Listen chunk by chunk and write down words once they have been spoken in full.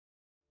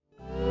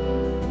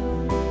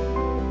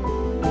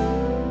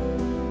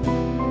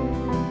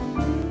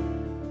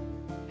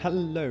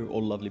Hello,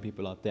 all lovely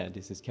people out there.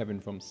 This is Kevin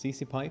from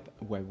CC Pipe,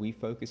 where we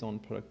focus on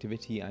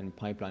productivity and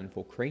pipeline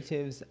for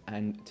creatives.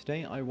 And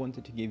today I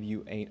wanted to give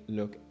you a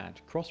look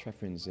at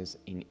cross-references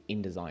in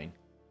InDesign.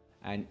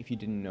 And if you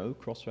didn't know,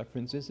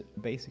 cross-references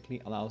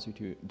basically allows you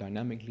to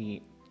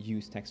dynamically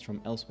use text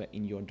from elsewhere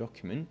in your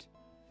document.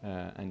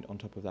 And on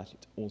top of that,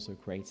 it also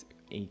creates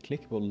a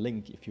clickable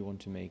link if you want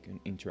to make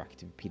an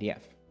interactive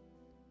PDF.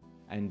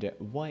 And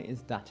why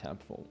is that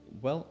helpful?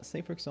 Well,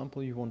 say for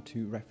example you want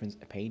to reference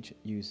a page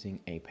using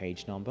a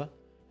page number,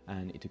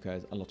 and it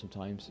occurs a lot of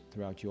times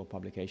throughout your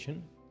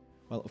publication.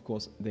 Well, of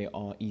course, they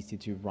are easy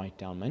to write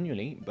down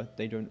manually, but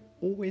they don't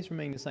always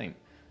remain the same.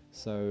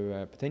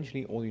 So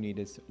potentially all you need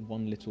is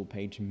one little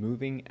page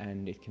moving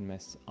and it can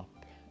mess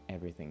up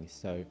everything.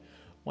 So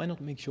why not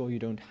make sure you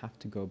don't have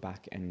to go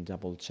back and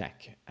double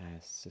check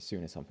as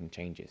soon as something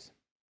changes?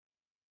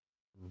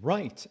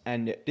 Right,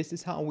 and this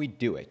is how we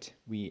do it.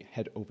 We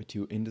head over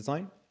to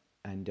InDesign,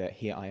 and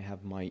here I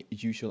have my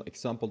usual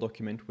example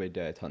document with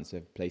tons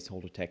of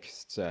placeholder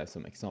texts,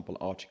 some example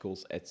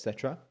articles,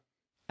 etc.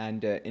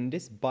 And in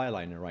this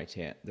byliner right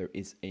here, there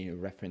is a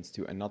reference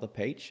to another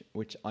page,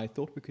 which I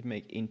thought we could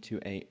make into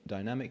a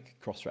dynamic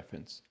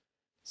cross-reference.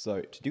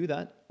 So to do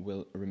that,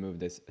 we'll remove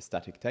this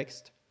static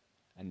text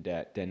and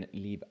then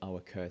leave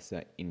our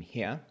cursor in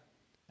here.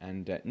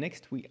 And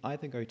next we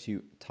either go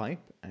to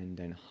type and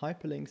then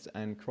hyperlinks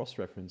and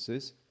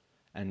cross-references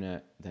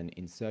and then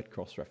insert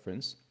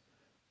cross-reference,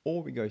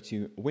 or we go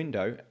to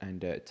window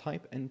and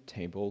type and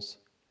tables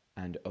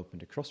and open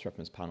the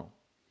cross-reference panel.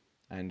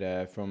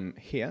 And from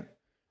here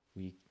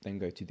we then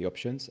go to the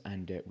options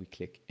and we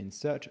click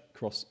insert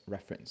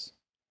cross-reference.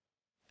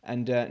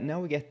 And now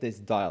we get this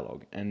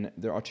dialog, and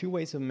there are two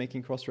ways of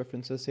making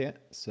cross-references here,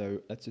 so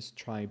let's just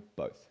try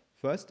both.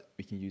 First,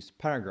 we can use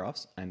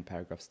paragraphs and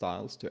paragraph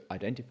styles to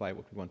identify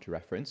what we want to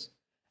reference,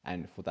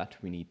 and for that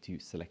we need to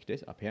select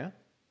it up here.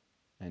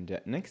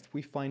 And next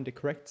we find the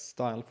correct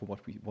style for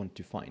what we want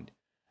to find,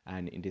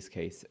 and in this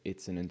case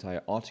it's an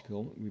entire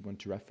article we want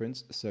to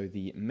reference, so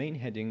the main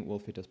heading will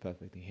fit us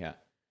perfectly here.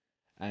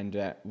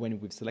 And when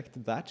we've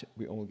selected that,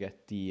 we all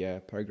get the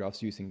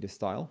paragraphs using this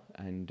style,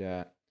 and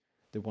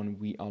the one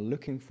we are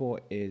looking for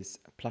is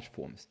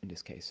platforms in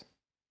this case.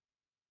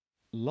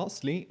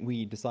 Lastly,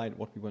 we decide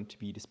what we want to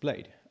be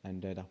displayed,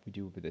 and that we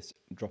do with this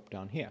drop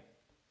down here.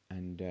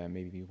 And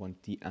maybe we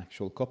want the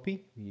actual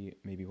copy, we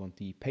maybe want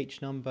the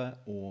page number,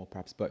 or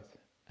perhaps both.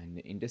 And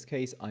in this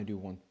case, I do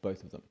want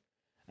both of them.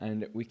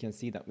 And we can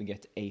see that we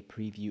get a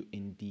preview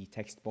in the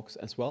text box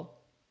as well.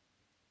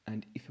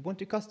 And if you want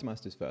to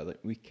customize this further,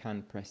 we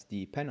can press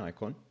the pen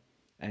icon.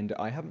 And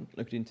I haven't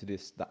looked into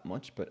this that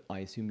much, but I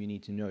assume you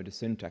need to know the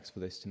syntax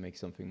for this to make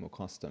something more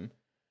custom.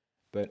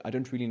 But I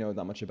don't really know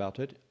that much about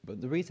it.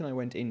 But the reason I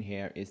went in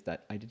here is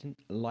that I didn't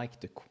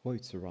like the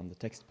quotes around the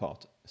text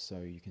part, so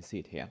you can see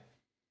it here.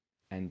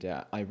 And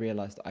I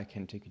realized I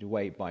can take it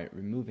away by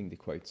removing the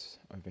quotes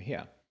over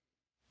here.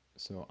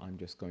 So I'm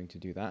just going to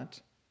do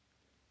that.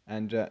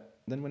 And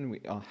then when we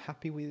are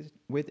happy with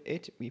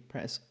it, we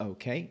press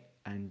OK,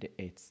 and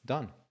it's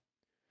done.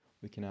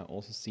 We can now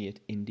also see it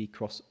in the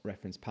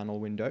cross-reference panel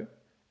window.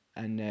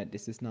 And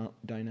this is now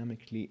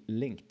dynamically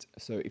linked.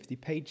 So if the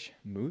page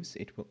moves,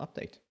 it will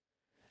update.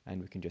 And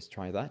we can just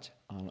try that.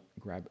 I'll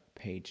grab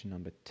page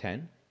number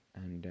 10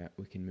 and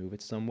we can move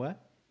it somewhere.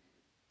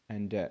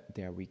 And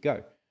there we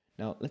go.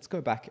 Now let's go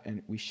back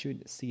and we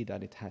should see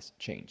that it has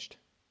changed,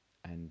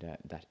 and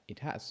that it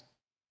has.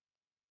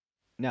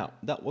 Now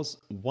that was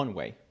one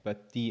way,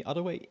 but the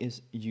other way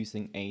is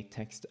using a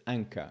text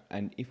anchor.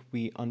 And if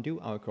we undo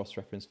our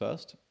cross-reference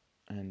first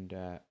and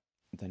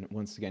then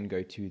once again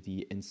go to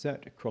the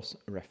insert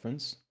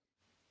cross-reference,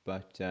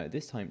 but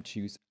this time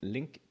choose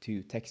link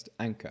to text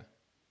anchor.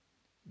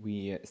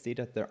 We see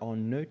that there are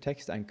no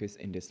text anchors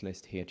in this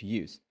list here to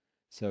use,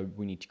 so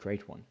we need to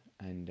create one.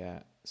 And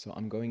so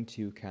I'm going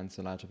to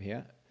cancel out of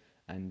here,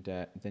 and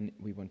then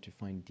we want to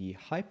find the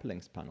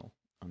hyperlinks panel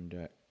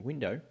under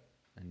window,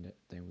 and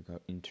there we go,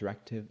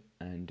 interactive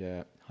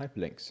and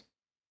hyperlinks.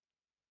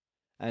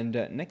 And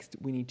next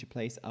we need to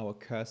place our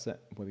cursor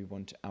where we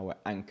want our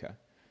anchor.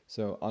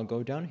 So I'll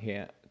go down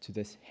here to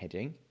this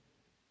heading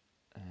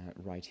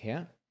right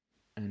here,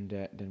 and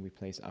then we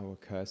place our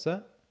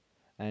cursor.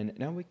 And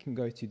now we can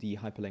go to the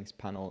hyperlinks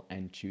panel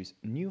and choose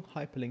new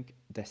hyperlink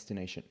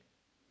destination.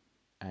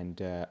 And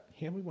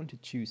here we want to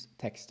choose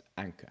text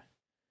anchor.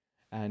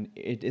 And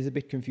it is a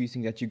bit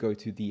confusing that you go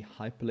to the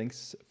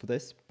hyperlinks for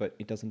this, but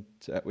it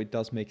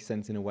does make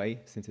sense in a way,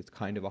 since it's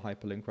kind of a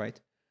hyperlink, right?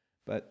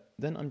 But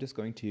then I'm just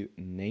going to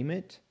name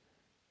it,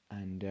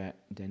 and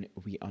then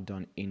we are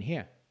done in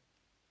here.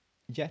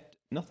 Yet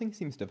nothing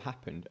seems to have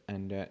happened,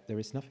 and there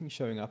is nothing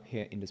showing up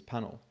here in this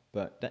panel.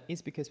 But that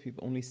is because we've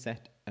only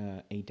set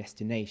a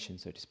destination,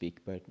 so to speak,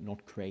 but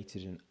not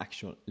created an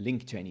actual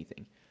link to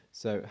anything.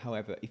 So,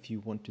 however, if you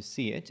want to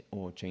see it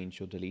or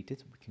change or delete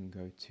it, we can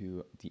go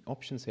to the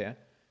options here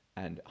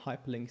and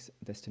hyperlinks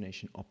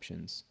destination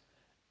options.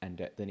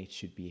 And then it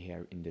should be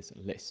here in this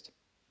list,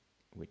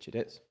 which it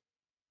is.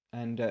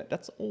 And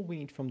that's all we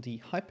need from the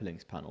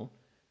hyperlinks panel.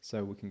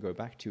 So we can go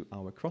back to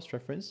our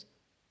cross-reference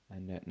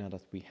And now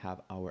that we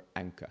have our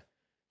anchor,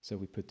 so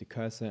we put the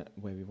cursor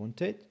where we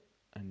want it,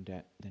 and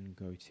then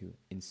go to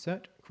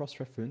Insert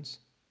Cross-Reference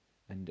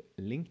and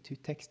Link to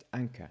Text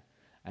Anchor.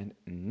 And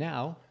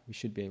now we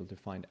should be able to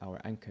find our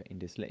anchor in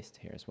this list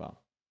here as well,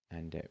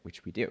 and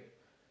which we do.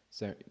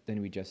 So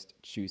then we just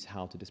choose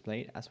how to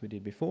display it as we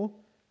did before,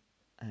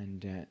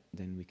 and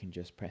then we can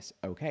just press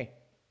OK.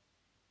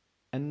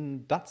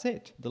 And that's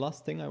it. The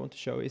last thing I want to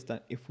show is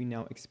that if we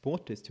now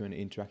export this to an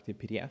interactive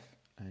PDF,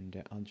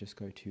 and I'll just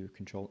go to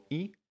Control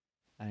E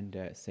and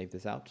save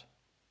this out,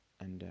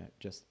 and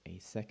just a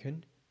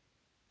second,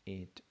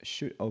 it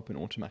should open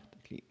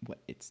automatically when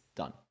it's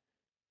done.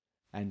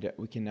 And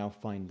we can now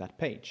find that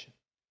page.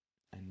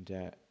 And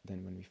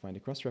then when we find a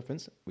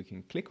cross-reference, we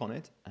can click on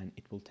it and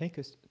it will take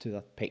us to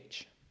that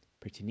page.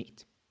 Pretty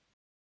neat.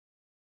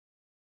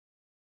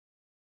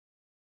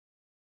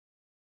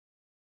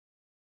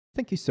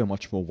 Thank you so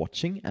much for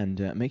watching,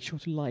 and make sure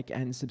to like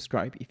and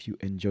subscribe if you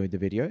enjoyed the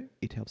video.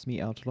 It helps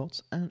me out a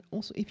lot. And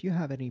also, if you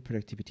have any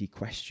productivity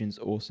questions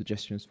or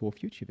suggestions for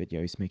future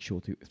videos, make sure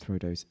to throw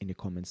those in the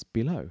comments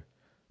below.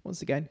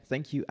 Once again,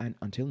 thank you, and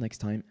until next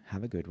time,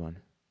 have a good one.